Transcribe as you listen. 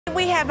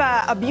we have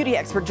a beauty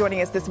expert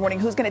joining us this morning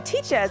who's going to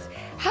teach us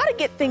how to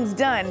get things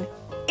done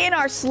in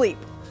our sleep.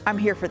 I'm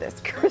here for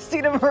this.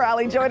 Christina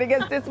Marrale joining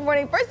us this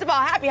morning. First of all,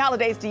 happy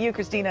holidays to you,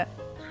 Christina.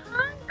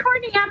 Hi,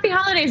 Courtney. Happy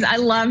holidays. I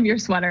love your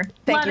sweater.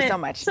 Thank you so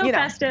much. So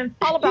festive.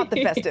 All about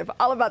the festive.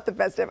 All about the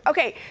festive.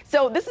 Okay,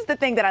 so this is the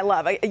thing that I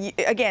love.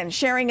 Again,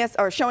 showing us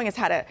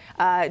how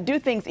to do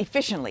things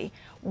efficiently.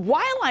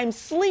 While I'm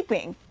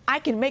sleeping, I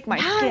can make my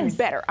skin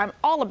better. I'm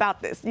all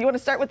about this. You want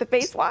to start with the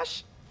face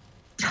wash?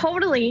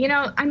 Totally. You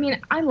know, I mean,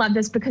 I love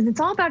this because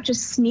it's all about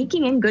just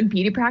sneaking in good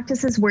beauty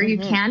practices where you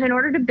can in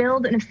order to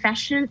build an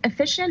efficient,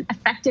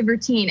 effective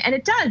routine. And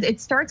it does.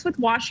 It starts with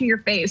washing your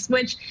face,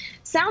 which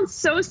sounds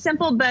so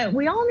simple, but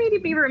we all need to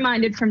be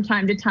reminded from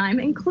time to time,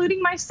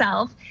 including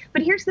myself.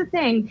 But here's the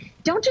thing.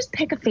 Don't just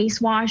pick a face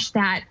wash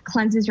that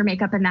cleanses your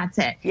makeup and that's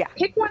it. Yeah.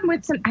 Pick one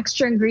with some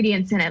extra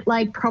ingredients in it,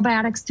 like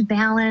probiotics to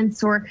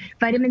balance or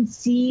vitamin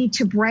C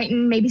to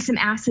brighten, maybe some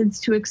acids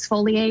to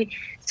exfoliate.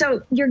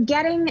 So you're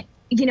getting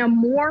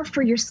more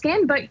for your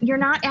skin, but you're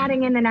not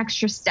adding in an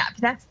extra step.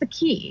 That's the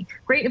key.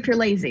 Great if you're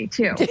lazy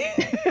too.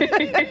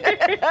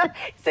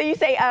 So you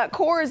say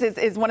Core's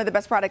is one of the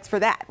best products for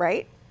that,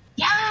 right?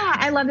 Yeah,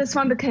 I love this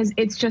one because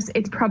it's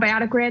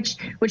probiotic rich,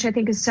 which I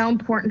think is so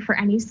important for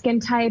any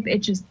skin type. It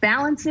just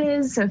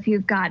balances. So if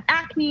you've got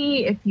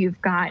acne, if you've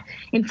got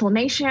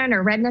inflammation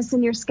or redness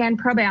in your skin,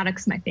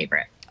 probiotics my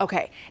favorite.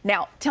 Okay,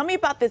 now tell me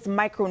about this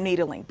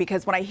microneedling,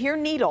 because when I hear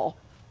needle,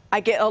 I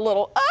get a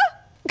little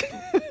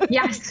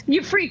Yes,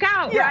 you freak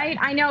out, right?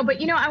 I know,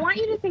 but I want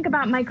you to think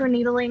about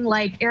microneedling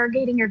like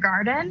irrigating your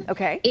garden.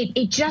 Okay.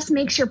 It just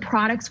makes your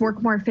products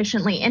work more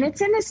efficiently, and it's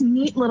in this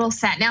neat little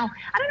set. Now,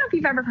 I don't know if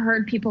you've ever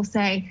heard people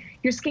say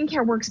your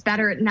skincare works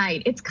better at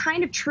night. It's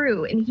kind of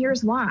true, and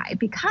here's why.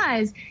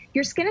 Because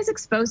your skin is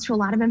exposed to a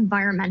lot of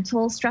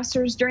environmental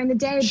stressors during the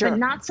day, but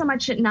not so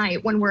much at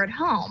night when we're at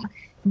home.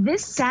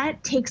 This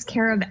set takes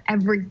care of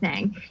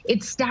everything.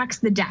 It stacks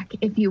the deck,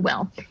 if you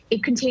will.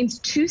 It contains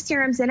 2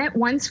 serums in it.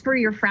 One's for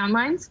your frown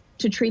lines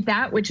to treat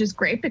that, which is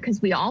great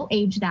because we all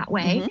age that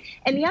way.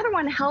 And the other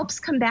one helps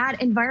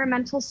combat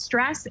environmental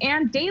stress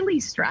and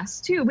daily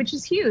stress too, which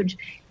is huge.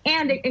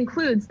 And it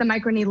includes the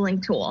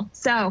microneedling tool.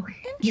 So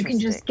you can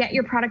just get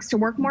your products to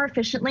work more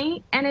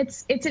efficiently. And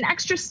it's an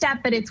extra step,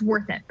 but it's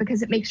worth it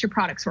because it makes your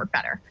products work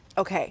better.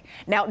 Okay.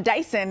 Now,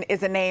 Dyson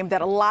is a name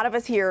that a lot of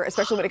us hear,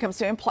 especially when it comes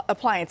to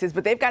appliances,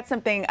 but they've got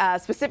something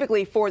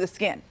specifically for the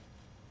skin.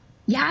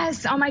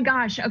 Yes. Oh my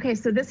gosh. Okay.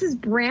 So this is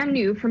brand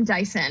new from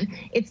Dyson.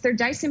 It's their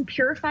Dyson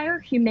Purifier,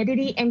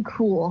 Humidity, and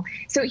Cool.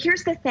 So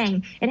here's the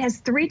thing. It has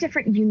 3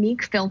 different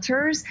unique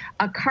filters,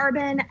 a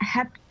carbon,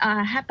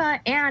 HEPA,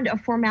 and a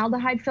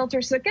formaldehyde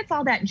filter. So it gets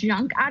all that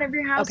junk out of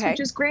your house,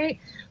 which is great.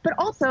 But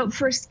also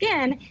for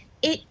skin,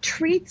 it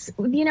treats,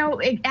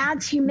 it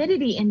adds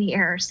humidity in the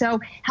air.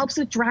 So helps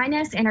with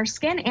dryness in our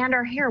skin and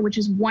our hair, which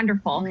is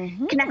wonderful.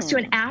 Connects to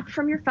an app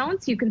from your phone,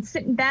 so you can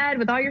sit in bed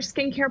with all your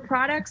skincare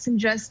products and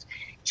just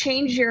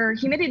change your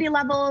humidity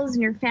levels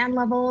and your fan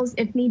levels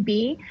if need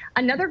be.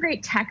 Another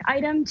great tech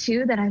item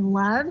too that I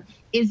love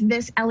is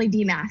this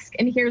LED mask.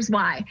 And here's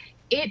why.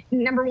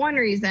 Number one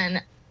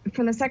reason,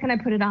 from the second I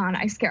put it on,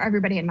 I scare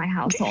everybody in my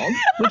household,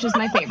 which is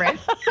my favorite.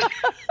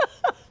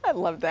 I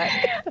love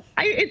that.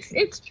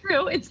 It's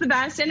true. It's the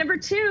best. And number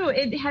 2,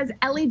 it has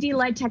LED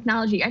light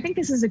technology. I think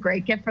this is a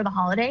great gift for the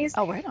holidays.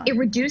 Oh, right on. It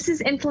reduces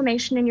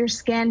inflammation in your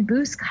skin,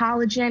 boosts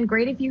collagen.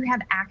 Great if you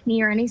have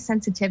acne or any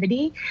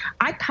sensitivity.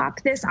 I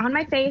pop this on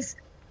my face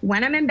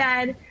when I'm in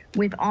bed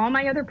with all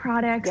my other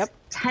products.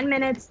 10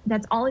 minutes.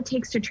 That's all it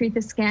takes to treat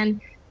the skin.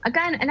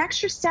 Again, an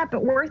extra step,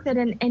 but worth it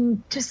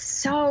and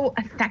just so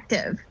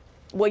effective.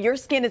 Well, your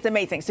skin is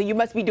amazing, so you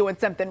must be doing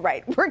something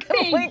right. We're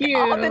going to link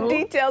all the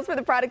details for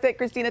the product that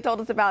Christina told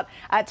us about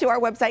to our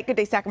website,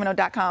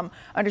 gooddaysacramento.com,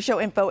 under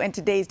show info and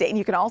today's date. And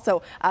you can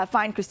also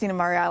find Christina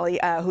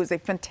Marrale, who's a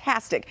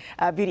fantastic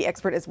beauty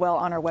expert as well,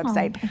 on our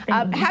website.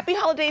 Happy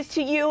holidays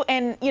to you.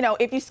 And,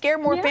 if you scare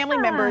more family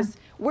members,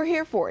 we're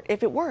here for it.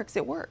 If it works,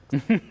 it works.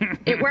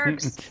 It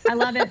works. I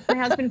love it. My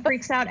husband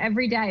freaks out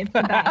every day. It's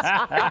the best.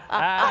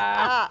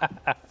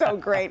 So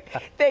great.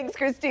 Thanks,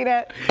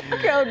 Christina.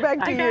 Going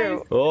back to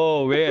you.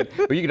 Oh, man.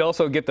 But you could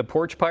also get the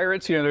porch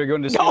pirates. They're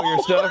going to steal your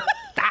stuff.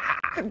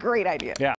 Great idea. Yeah.